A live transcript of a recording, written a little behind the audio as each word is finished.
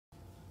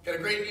Got a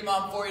great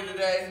Emom for you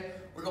today.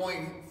 We're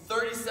going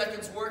 30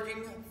 seconds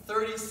working,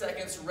 30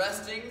 seconds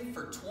resting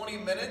for 20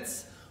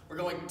 minutes. We're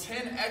going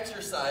 10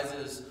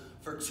 exercises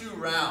for 2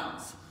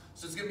 rounds.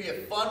 So it's gonna be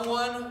a fun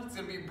one, it's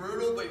gonna be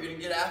brutal, but you're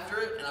gonna get after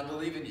it, and I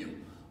believe in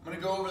you. I'm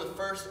gonna go over the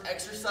first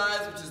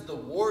exercise, which is the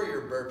warrior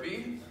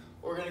burpee.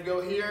 We're gonna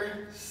go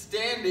here,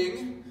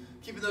 standing,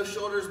 keeping those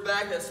shoulders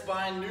back, that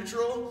spine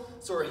neutral.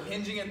 So we're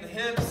hinging at the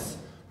hips,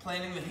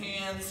 planting the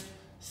hands,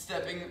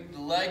 stepping the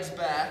legs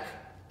back,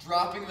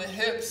 dropping the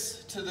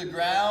hips to the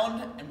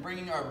ground and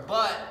bringing our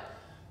butt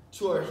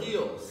to our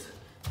heels.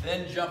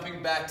 Then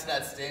jumping back to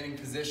that standing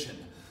position.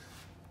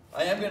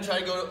 I am going to try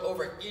to go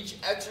over each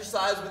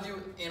exercise with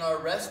you in our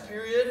rest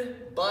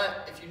period,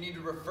 but if you need to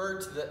refer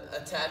to the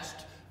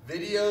attached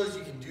videos,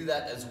 you can do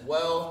that as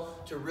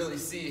well to really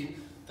see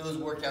those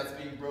workouts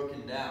being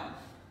broken down.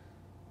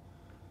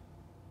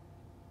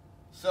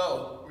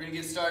 So we're going to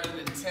get started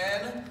in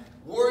 10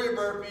 warrior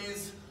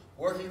burpees,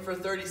 working for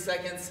 30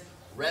 seconds,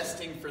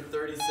 resting for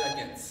 30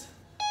 seconds.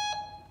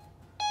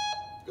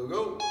 Go,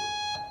 go.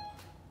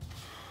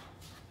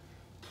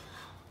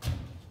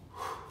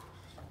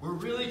 We're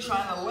really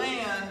trying to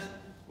land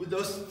with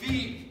those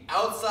feet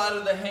outside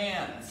of the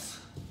hands.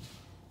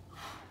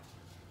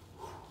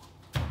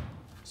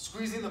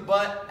 Squeezing the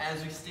butt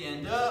as we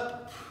stand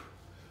up.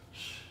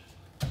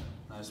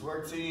 Nice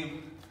work,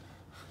 team.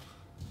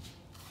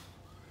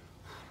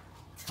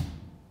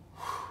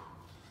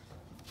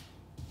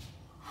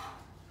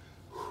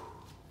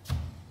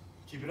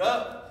 Keep it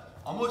up.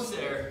 Almost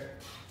there.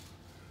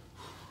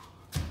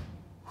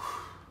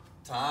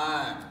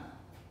 Time.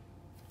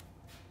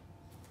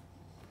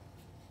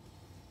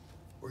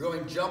 We're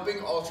going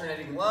jumping,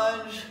 alternating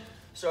lunge,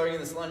 starting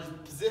in this lunge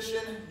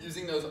position,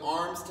 using those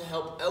arms to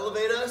help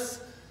elevate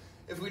us.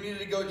 If we needed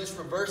to go just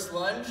reverse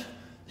lunge,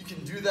 you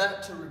can do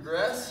that to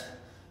regress,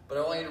 but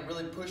I want you to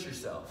really push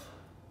yourself.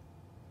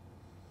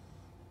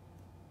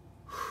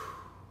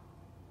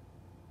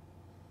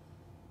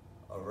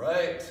 All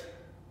right.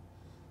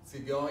 Let's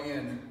get going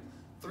in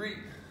 3,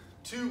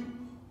 2,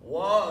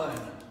 1.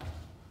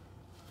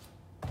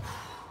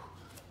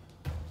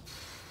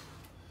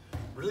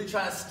 Really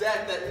trying to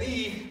stack that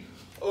knee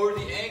over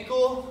the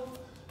ankle,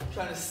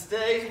 trying to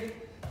stay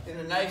in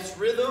a nice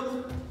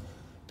rhythm.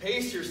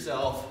 Pace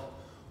yourself.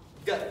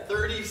 We've got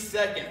 30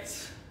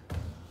 seconds.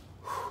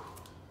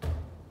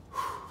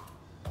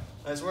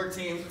 Nice work,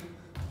 team.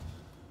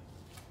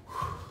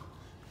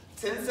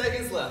 10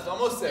 seconds left,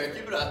 almost there,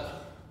 keep it up.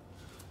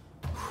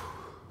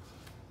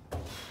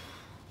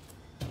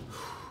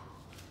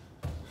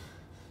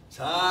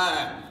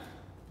 Time.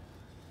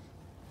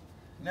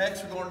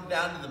 Next, we're going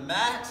down to the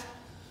mat,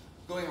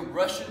 going a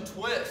Russian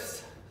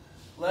twist.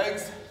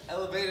 Legs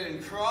elevated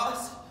and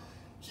crossed,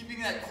 keeping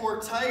that core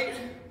tight,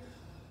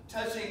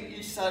 touching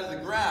each side of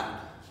the ground.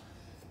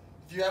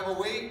 If you have a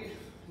weight,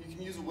 you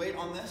can use a weight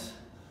on this.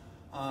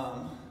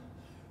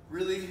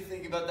 Really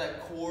think about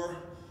that core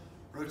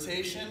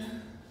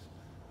rotation.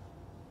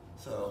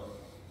 So,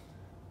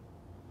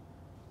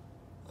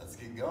 let's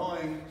get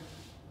going.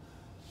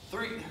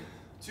 3,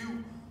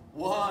 2,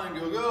 1,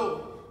 go,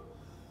 go.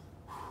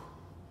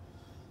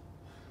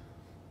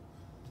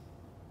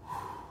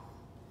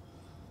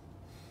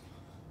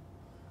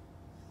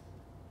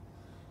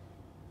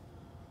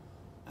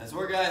 Nice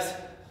work, guys.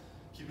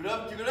 Keep it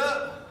up, keep it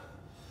up.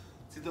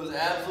 Let's get those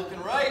abs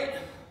looking right.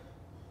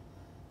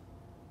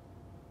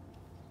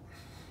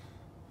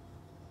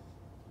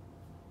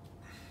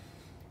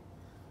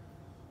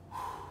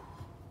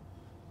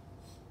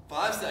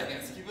 Five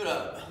seconds, keep it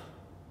up.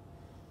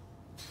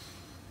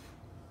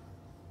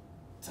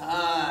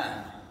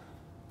 Time.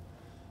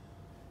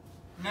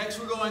 Next,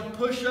 we're going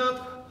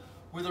push-up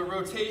with a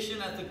rotation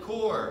at the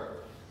core.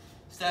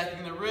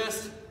 Stacking the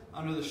wrist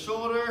under the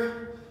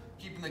shoulder,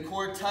 keeping the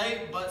core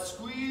tight, butt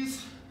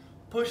squeeze,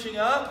 pushing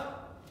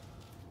up,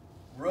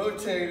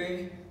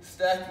 rotating,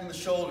 stacking the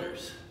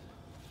shoulders.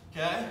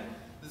 Okay?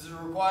 This is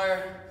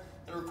require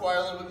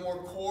a little bit more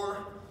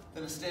core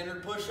than a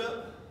standard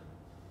push-up,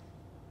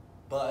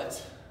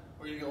 but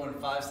we're gonna go in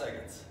 5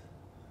 seconds.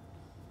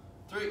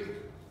 3,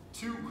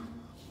 2,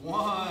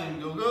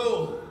 1, go,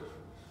 go.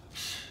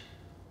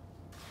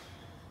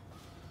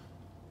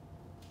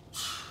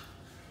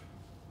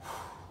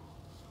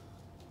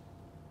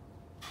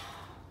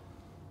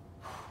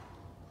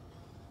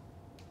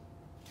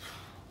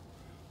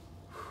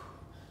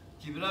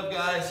 Keep it up,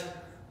 guys.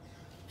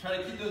 Try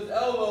to keep those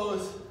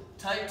elbows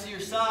tight to your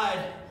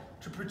side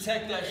to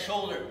protect that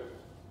shoulder.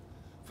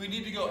 If we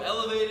need to go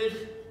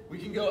elevated, we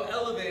can go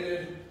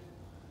elevated.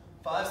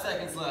 5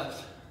 seconds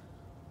left.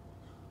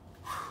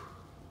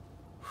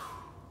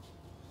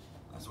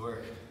 Nice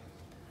work.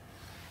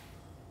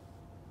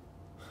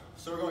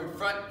 So we're going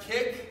front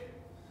kick.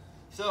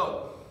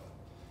 So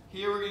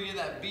here we're gonna get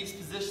that beast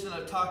position that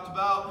I've talked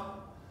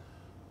about.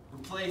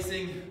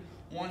 Replacing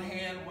one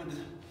hand with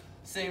the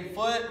same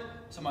foot.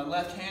 So my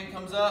left hand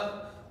comes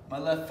up, my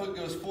left foot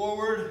goes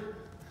forward,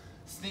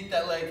 sneak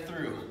that leg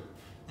through,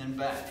 then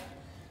back.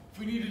 If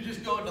we need to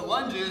just go into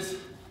lunges,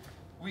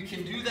 we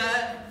can do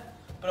that,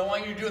 but I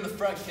want you to do in the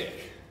front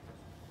kick.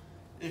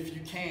 if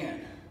you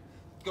can.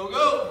 Go,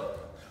 go.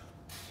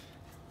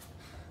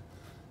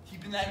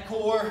 Keeping that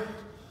core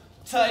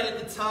tight at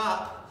the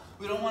top.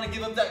 We don't want to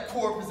give up that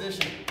core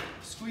position.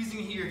 Squeezing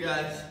here,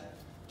 guys.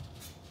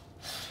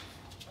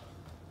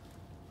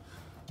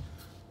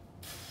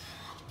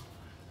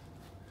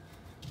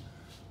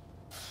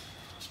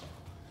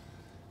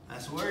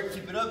 Nice work,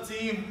 keep it up,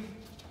 team.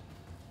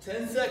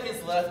 10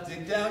 seconds left,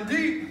 dig down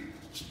deep.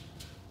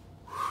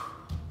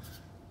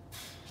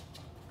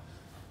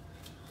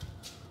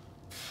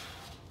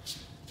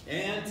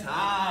 And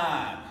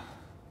time.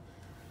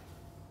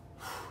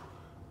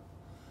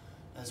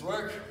 Nice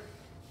work.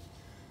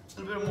 A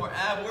little bit more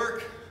ab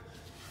work.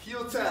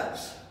 Heel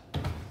taps.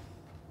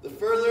 The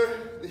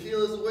further the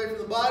heel is away from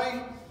the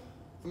body,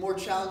 the more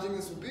challenging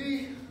this will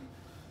be.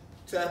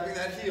 Tapping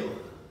that heel.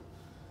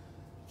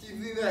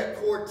 Keeping that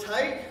core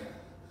tight.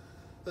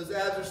 Those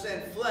abs are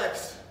staying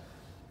flexed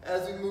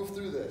as we move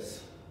through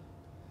this.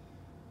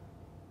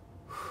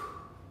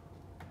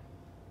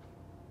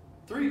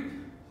 3,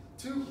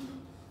 2,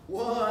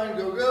 1,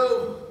 go,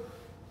 go.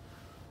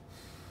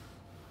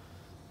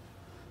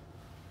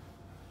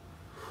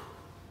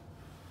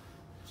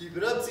 Keep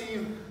it up,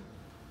 team.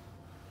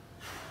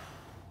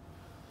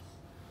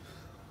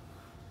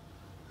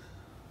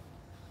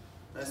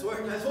 Nice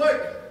work, nice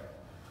work.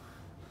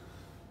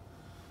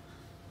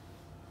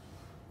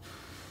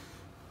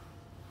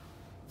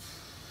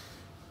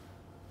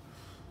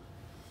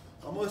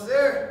 Almost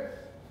there.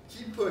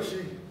 Keep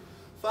pushing.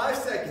 5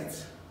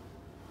 seconds.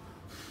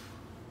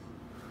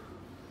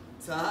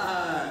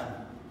 Time.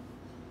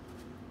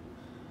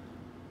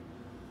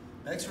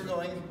 Next we're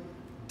going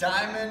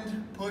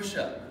diamond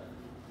push-up.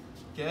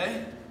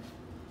 Okay?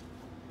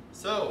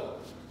 So,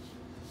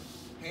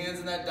 hands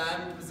in that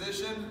diamond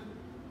position.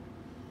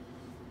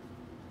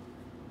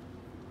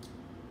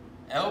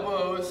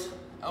 Elbows,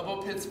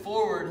 elbow pits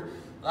forward,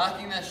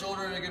 locking that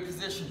shoulder in a good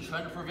position,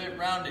 trying to prevent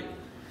rounding.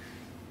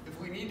 If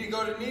we need to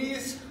go to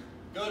knees,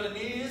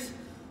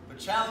 but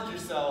challenge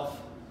yourself.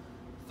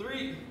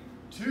 3,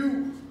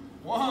 2,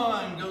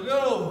 1, go,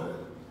 go.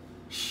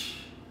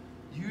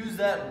 Use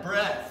that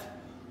breath.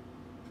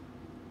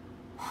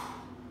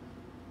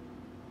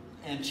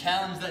 And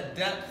challenge that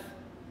depth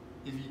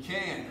if you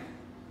can.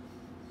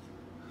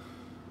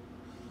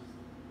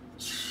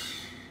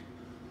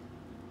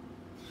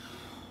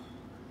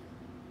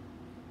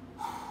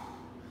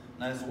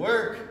 Nice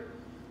work.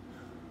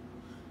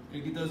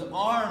 Gonna get those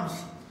arms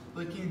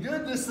looking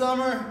good this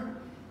summer.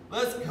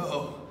 Let's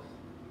go.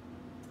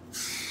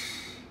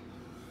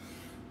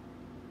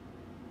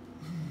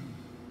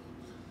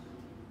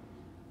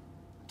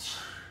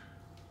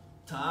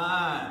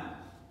 Time.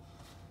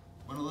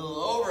 Went a little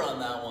over on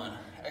that one.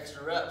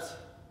 Extra reps.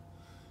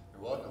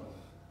 You're welcome.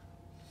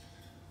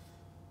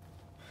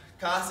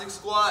 Cossack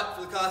squat.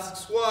 For the Cossack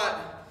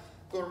squat,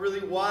 going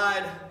really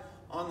wide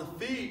on the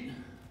feet.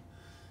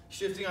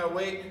 Shifting our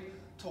weight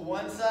to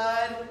one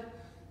side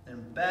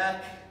and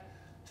back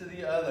to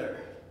the other.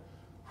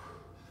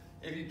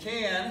 If you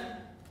can,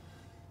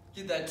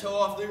 get that toe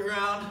off the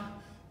ground,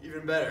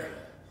 even better.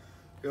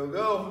 Go,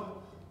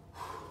 go.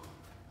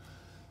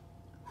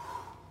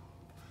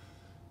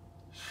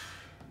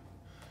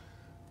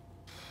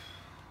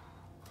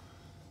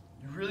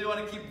 You really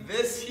want to keep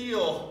this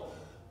heel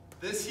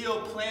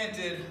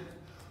planted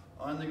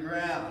on the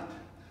ground.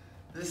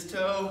 This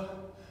toe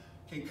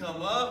can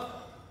come up.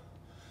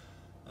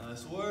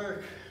 Nice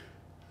work.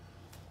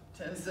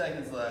 10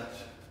 seconds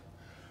left.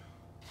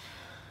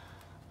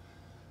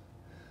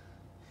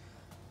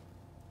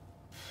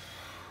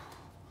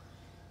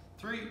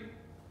 Three,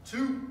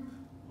 2,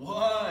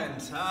 1,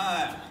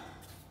 time.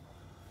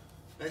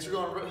 Next we're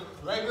going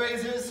leg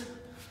raises.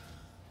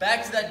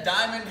 Back to that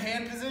diamond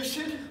hand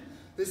position.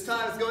 This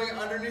time it's going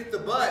underneath the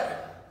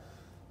butt.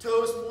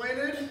 Toes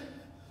pointed,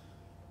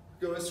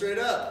 going straight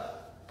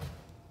up.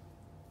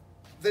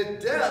 The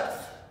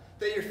depth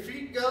that your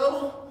feet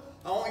go,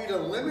 I want you to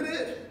limit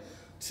it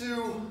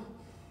to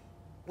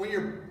when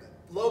your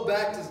low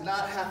back does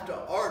not have to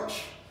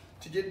arch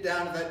to get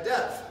down to that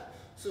depth.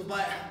 So if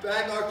my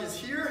back arch is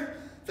here,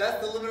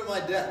 that's the limit of my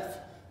depth.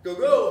 Go,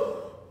 go.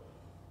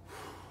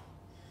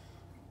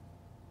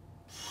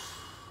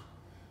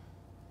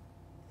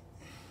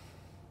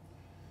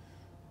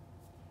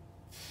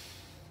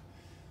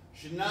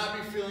 Should not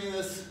be feeling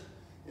this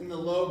in the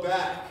low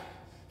back.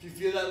 If you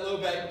feel that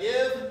low back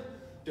give,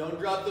 don't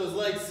drop those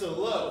legs so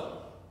low.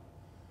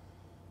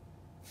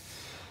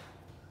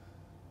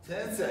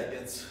 10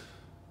 seconds.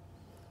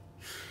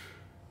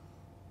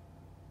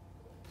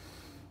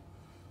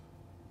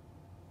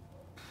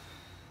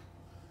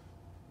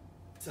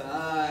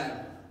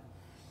 Time.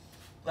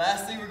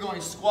 Lastly, we're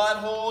going squat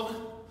hold.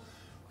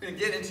 We're going to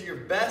get into your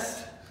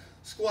best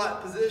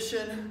squat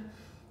position.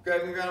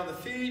 Grabbing the ground with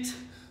the feet,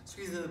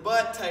 squeezing the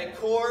butt, tight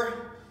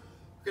core.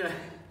 We're going to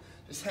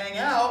just hang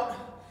out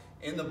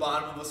in the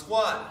bottom of a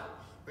squat.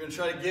 We're going to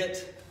try to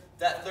get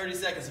that 30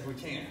 seconds if we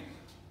can.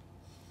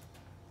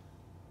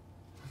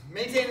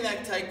 Maintaining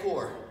that tight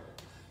core.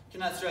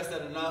 Cannot stress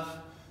that enough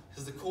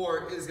because the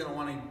core is going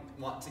to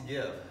want to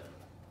give.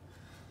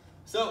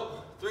 So,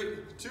 3,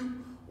 2,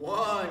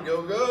 1,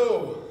 go,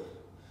 go.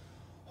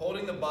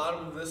 Holding the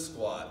bottom of this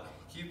squat.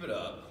 Keep it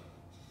up.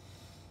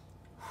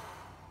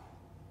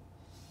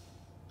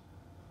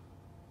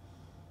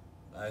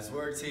 Nice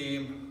work,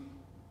 team.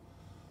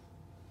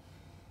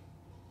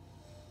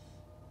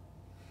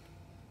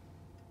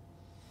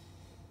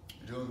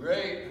 You're doing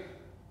great. You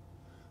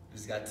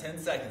just got 10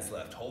 seconds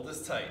left. Hold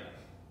this tight.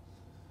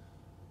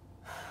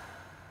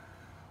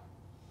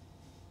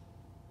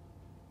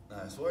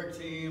 Nice work,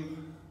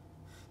 team.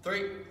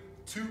 3,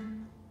 2,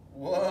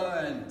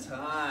 1,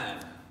 time.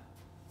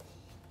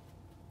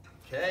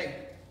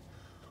 Okay,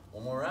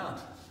 one more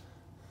round.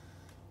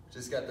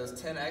 Just got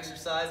those 10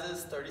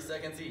 exercises, 30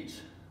 seconds each.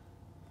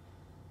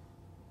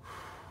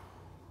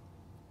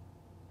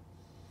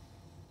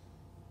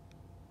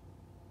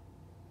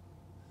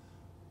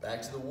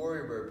 Back to the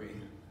warrior burpee,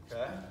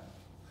 okay?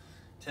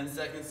 10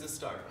 seconds to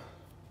start.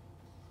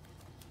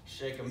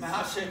 Shake them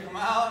out, shake them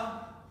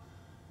out.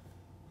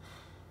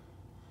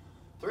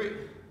 3,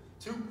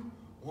 2,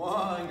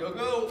 1, go,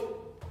 go.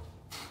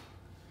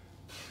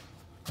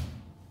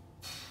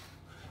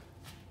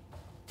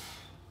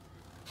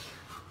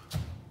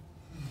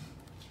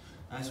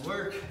 Nice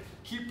work.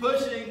 Keep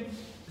pushing.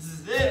 This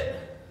is it.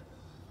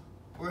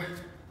 We're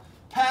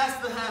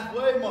past the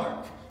halfway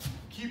mark.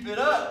 Keep it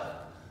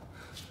up.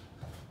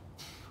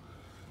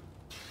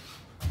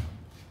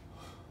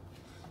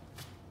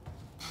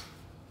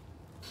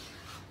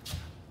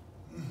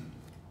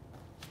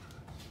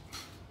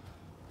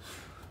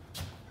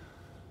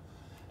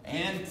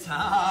 And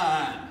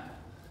time.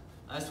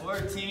 Nice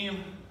work,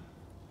 team.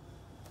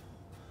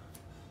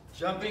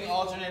 Jumping,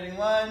 alternating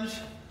lunge,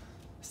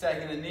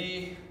 stacking the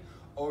knee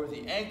over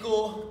the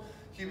ankle,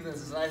 keeping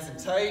this nice and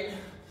tight,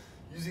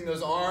 using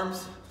those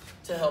arms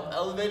to help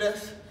elevate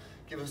us,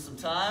 give us some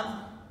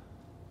time.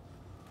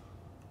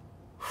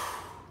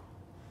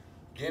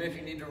 Again, if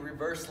you need to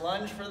reverse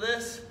lunge for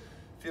this,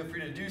 feel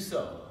free to do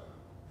so.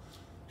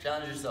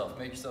 Challenge yourself,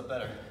 make yourself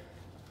better.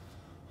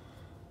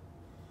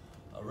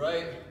 All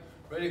right,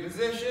 ready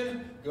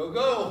position, go,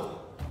 go.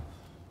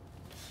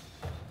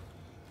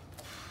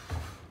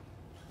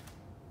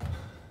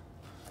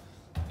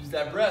 Use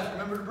that breath,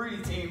 remember to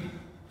breathe, team.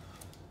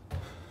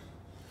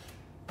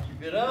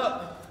 Keep it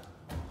up.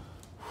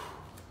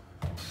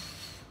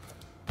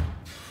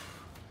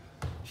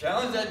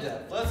 Challenge that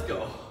depth, let's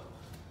go.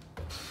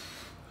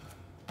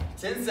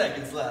 10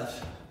 seconds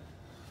left.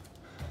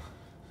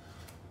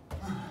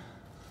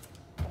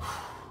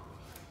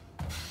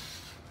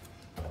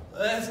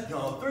 Let's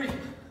go. 3,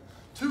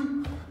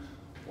 2,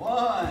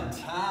 1,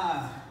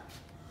 time.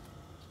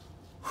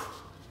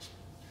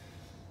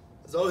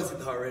 Let's always get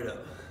the heart rate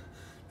up.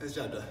 Nice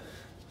job, Doug.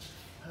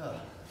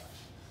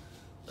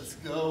 Let's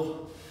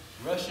go.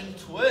 Russian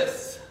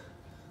twist.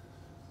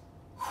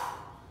 I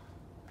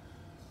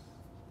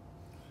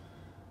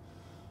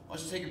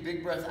want you to take a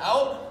big breath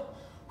out,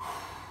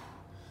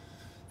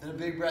 then a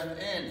big breath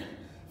in,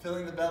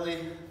 filling the belly,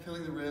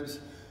 filling the ribs,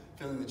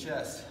 filling the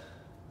chest.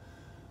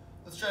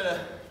 Let's try to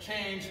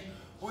change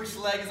which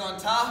leg is on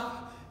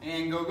top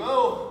and go,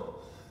 go.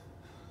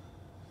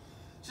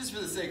 Just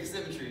for the sake of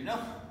symmetry, you know?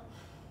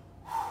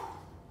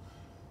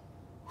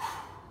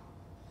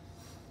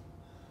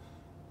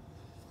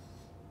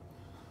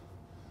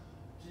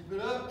 Keep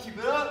it up, keep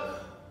it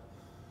up.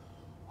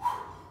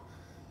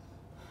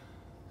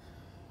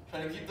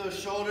 Try to keep those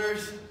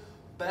shoulders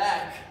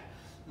back,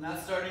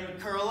 not starting to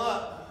curl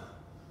up.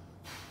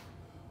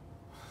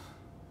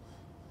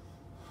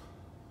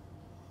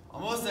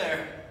 Almost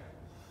there.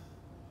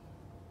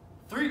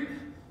 3,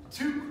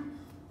 2,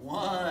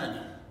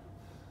 1.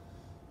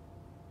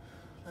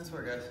 Nice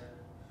work, guys.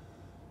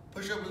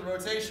 Push up with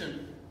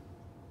rotation.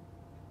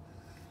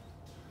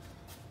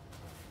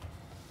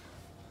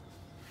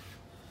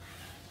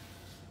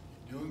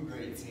 Doing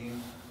great,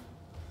 team.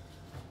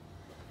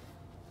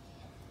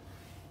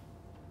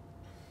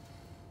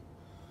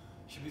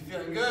 Should be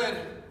feeling good.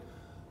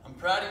 I'm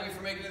proud of you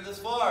for making it this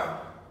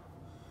far.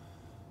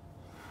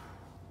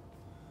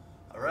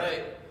 All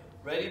right,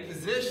 ready,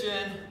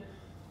 position.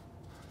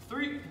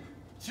 3,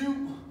 2,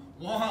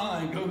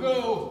 1, go,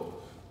 go.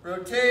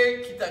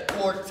 Rotate, keep that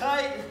core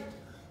tight.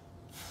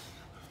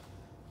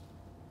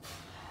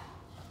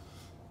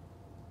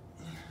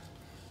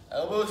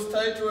 Elbows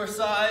tight to our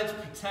sides,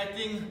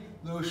 protecting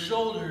those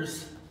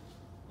shoulders.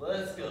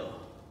 Let's go.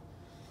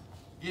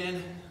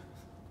 Again,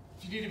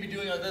 if you need to be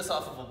doing this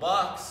off of a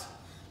box,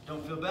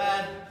 don't feel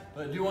bad,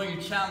 but I do want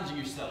you challenging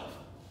yourself.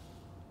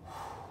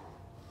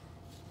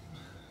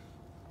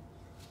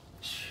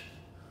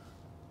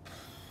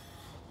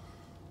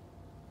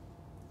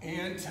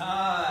 And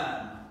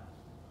time.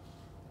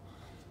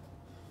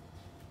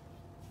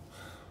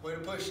 Way to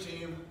push,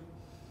 team.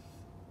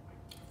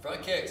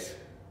 Front kicks,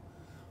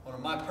 one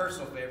of my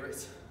personal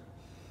favorites.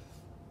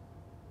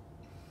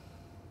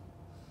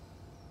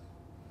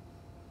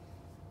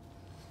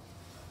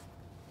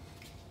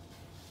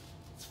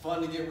 It's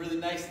fun to get really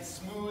nice and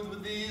smooth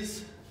with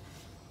these.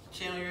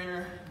 Channel your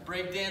inner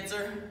break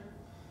dancer.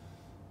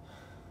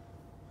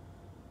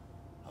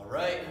 All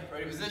right, ready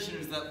Ready position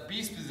is that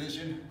beast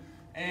position.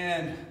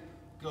 And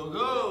go,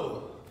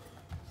 go.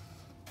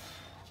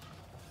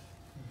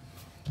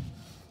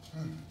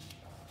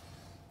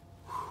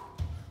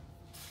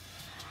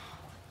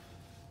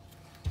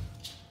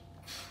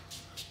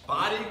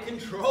 Body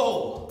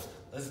control.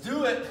 Let's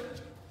do it.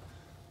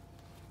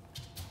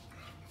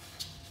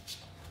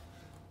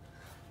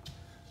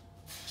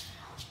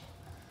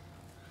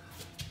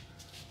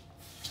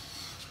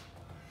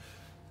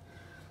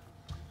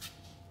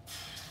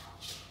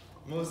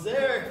 Almost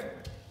there.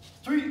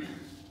 3,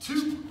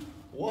 2,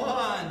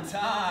 1,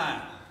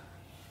 time.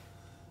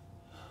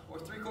 We're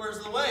 3/4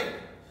 of the way.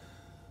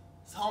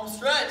 It's home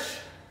stretch.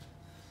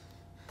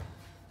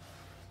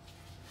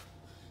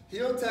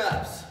 Heel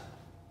taps.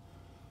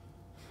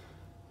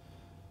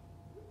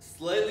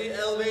 Slightly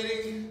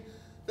elevating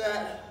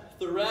that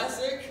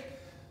thoracic.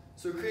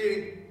 So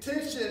creating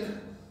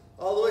tension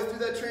all the way through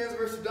that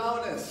transverse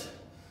abdominis.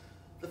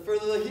 The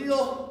further the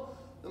heel,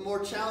 the more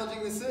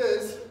challenging this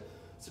is.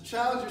 So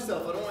challenge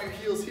yourself. I don't want your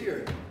heels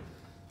here.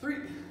 3,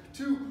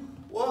 2,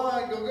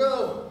 1, go,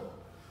 go.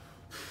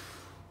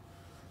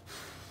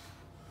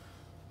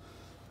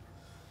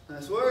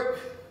 Nice work.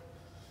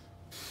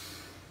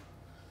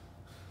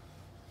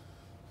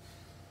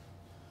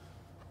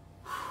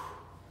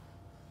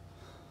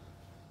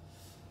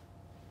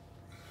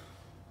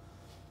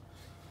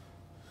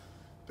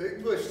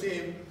 Big push,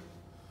 team.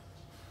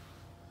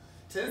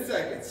 10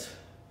 seconds.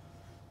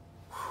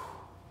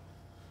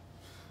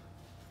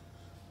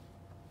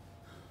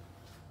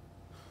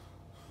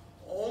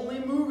 Only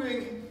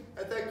moving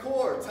at that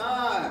core.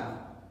 Time.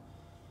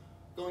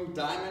 Going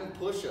diamond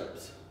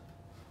push-ups.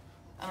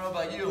 I don't know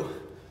about you.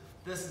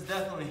 This is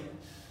definitely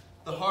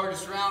the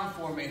hardest round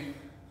for me.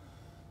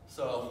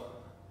 So,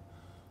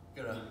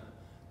 I'm gonna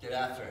get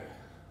after it.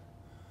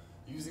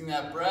 Using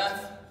that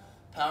breath,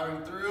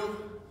 powering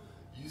through,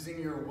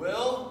 using your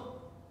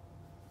will.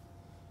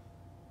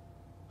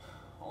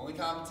 Only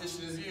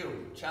competition is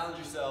you. Challenge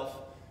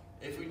yourself.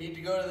 If we need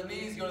to go to the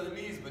knees, go to the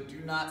knees, but do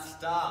not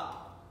stop.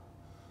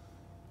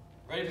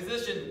 Ready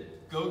position,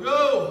 go,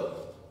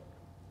 go.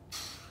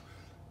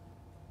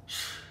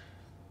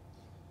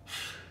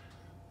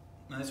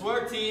 Nice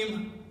work,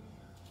 team.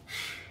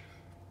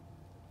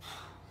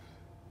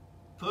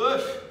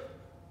 Push.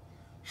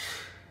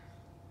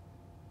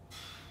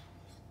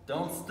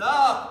 Don't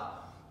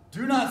stop.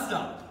 Do not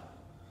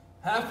stop.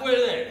 Halfway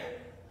there.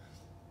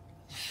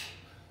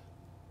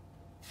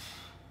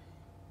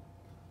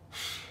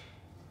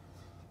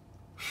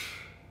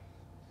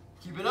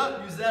 Keep it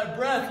up, use that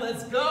breath,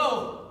 let's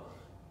go.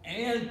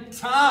 And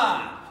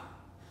time.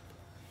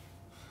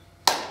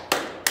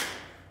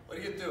 Way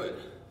to get through it.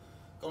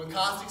 Going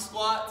caustic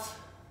squats,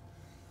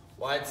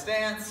 wide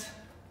stance,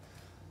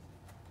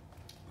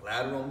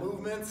 lateral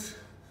movements,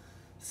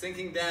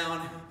 sinking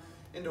down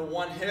into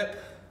one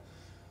hip,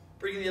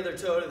 bringing the other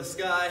toe to the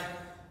sky.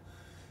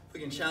 If we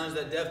can challenge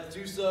that depth to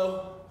do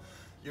so,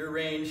 your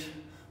range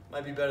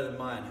might be better than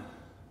mine.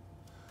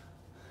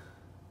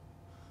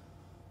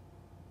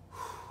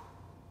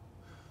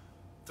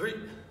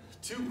 3,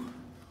 2,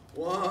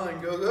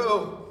 1, go,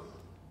 go.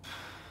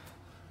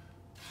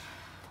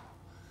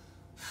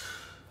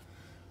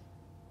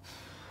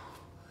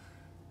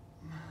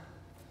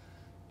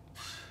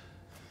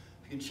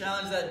 If you can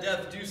challenge that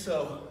depth, do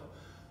so.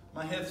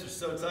 My hips are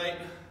so tight.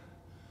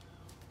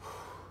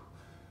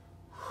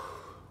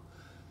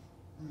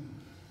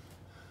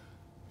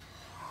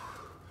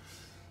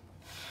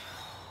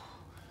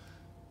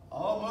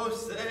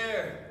 Almost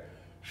there.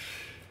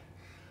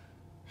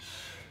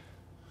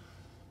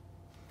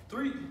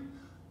 3,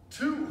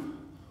 2,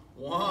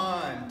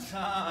 1,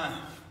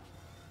 time.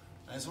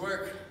 Nice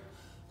work.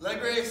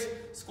 Leg raise,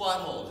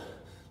 squat hold.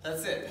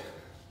 That's it.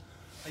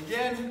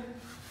 Again,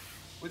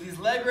 with these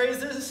leg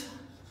raises,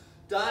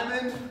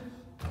 diamond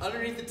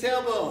underneath the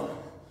tailbone.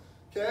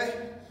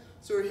 Okay?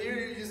 So we're here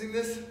using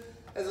this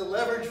as a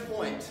leverage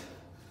point.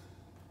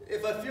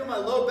 If I feel my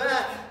low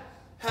back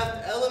have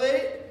to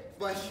elevate,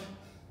 my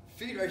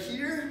feet are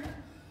here,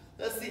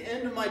 that's the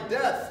end of my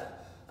depth.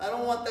 I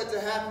don't want that to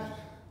happen.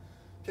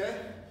 Okay?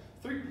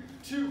 3,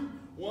 2,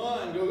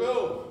 1, go,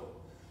 go.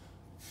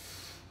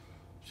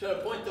 Try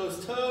to point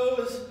those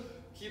toes,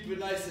 keep it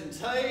nice and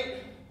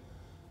tight.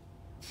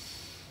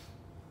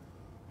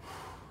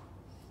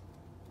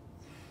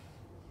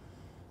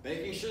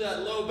 Making sure that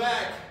low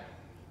back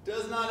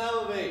does not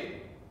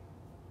elevate.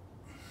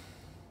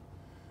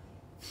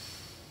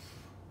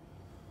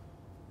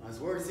 Nice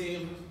work,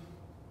 team.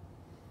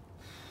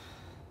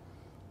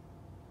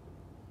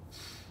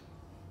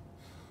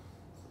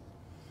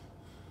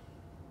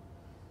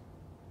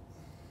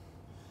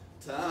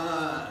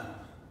 Time.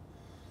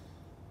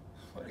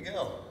 Way to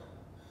go.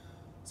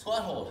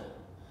 Squat hold.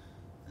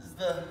 This is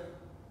the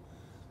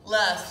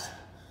last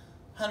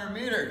 100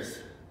 meters.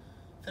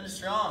 Finish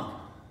strong.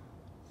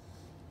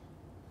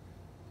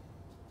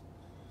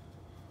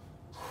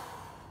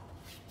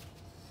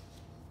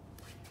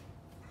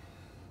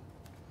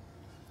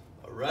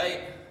 All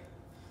right.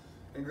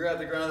 And grab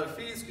the ground with our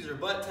feet, squeeze our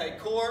butt, tight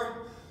core,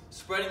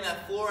 spreading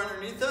that floor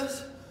underneath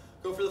us.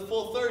 Go for the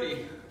full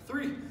 30.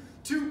 3,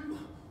 2,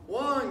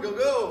 1, go,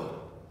 go.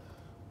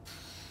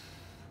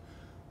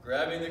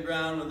 Grabbing the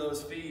ground with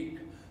those feet,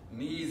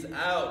 knees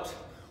out.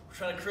 We're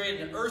trying to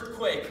create an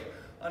earthquake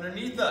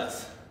underneath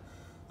us.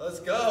 Let's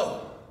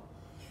go.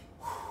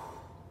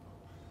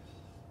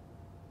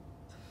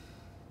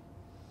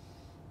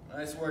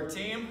 Nice work,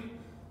 team.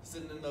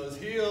 Sitting in those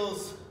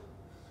heels.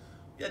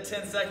 We got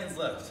 10 seconds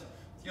left.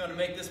 If you want to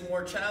make this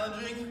more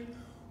challenging,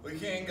 we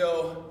can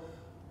go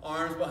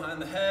arms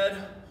behind the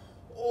head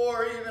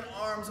or even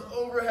arms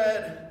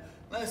overhead.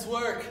 Nice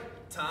work.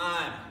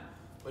 Time.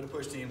 Way to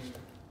push, team.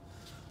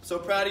 So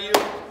proud of you.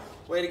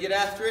 Way to get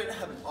after it.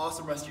 Have an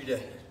awesome rest of your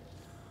day.